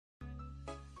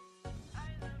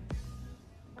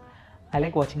I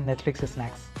like watching Netflix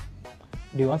snacks.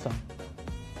 Do you want some?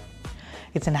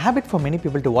 It's an habit for many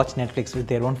people to watch Netflix with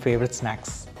their own favorite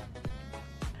snacks.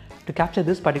 To capture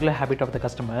this particular habit of the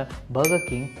customer, Burger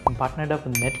King partnered up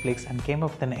with Netflix and came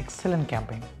up with an excellent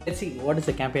campaign. Let's see what is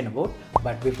the campaign about.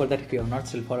 But before that, if you have not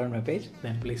still followed my page,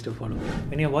 then please do follow.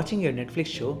 When you're watching your Netflix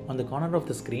show, on the corner of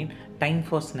the screen, time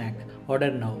for snack,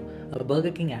 order now. A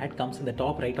Burger King ad comes in the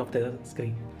top right of the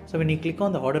screen. So when you click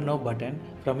on the order now button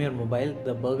from your mobile,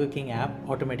 the Burger King app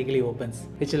automatically opens,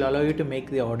 which will allow you to make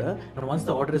the order. And once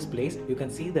the order is placed, you can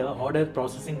see the order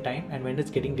processing time and when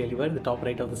it's getting delivered in the top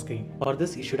right of the screen. For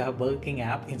this, you should have Burger King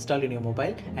app installed in your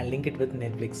mobile and link it with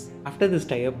Netflix. After this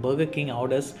tie-up, Burger King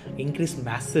orders increase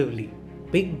massively.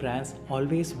 Big brands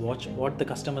always watch what the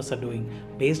customers are doing.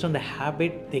 Based on the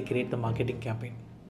habit, they create the marketing campaign.